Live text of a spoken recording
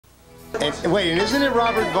And wait, and isn't it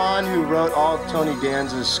Robert Vaughn who wrote all of Tony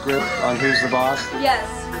Danza's script on Who's the Boss? Yes,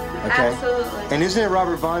 okay. absolutely. And isn't it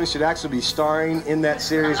Robert Vaughn who should actually be starring in that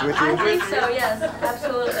series with you? I think so, yes,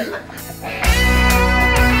 absolutely.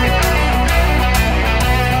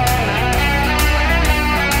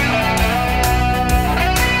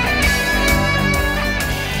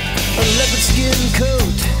 A leopard skin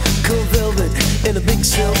coat, cold velvet, in a big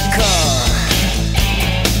silk car.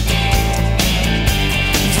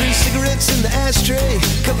 3 cigarettes in the ashtray,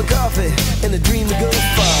 cup of coffee, and a dream to go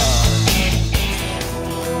far.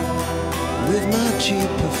 With my cheap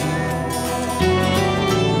perfume,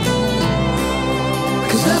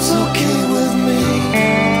 'cause that's okay with me.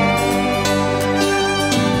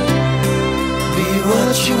 Be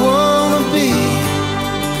what you wanna be.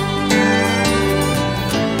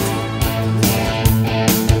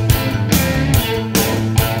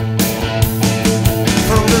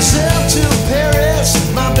 To Paris,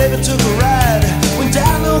 my baby took a ride. Went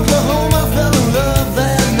down to Oklahoma, fell in love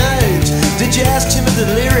that night. Did you ask Timothy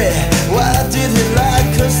Leary why did he lie?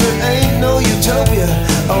 'Cause there ain't no utopia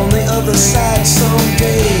on the other side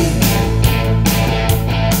someday.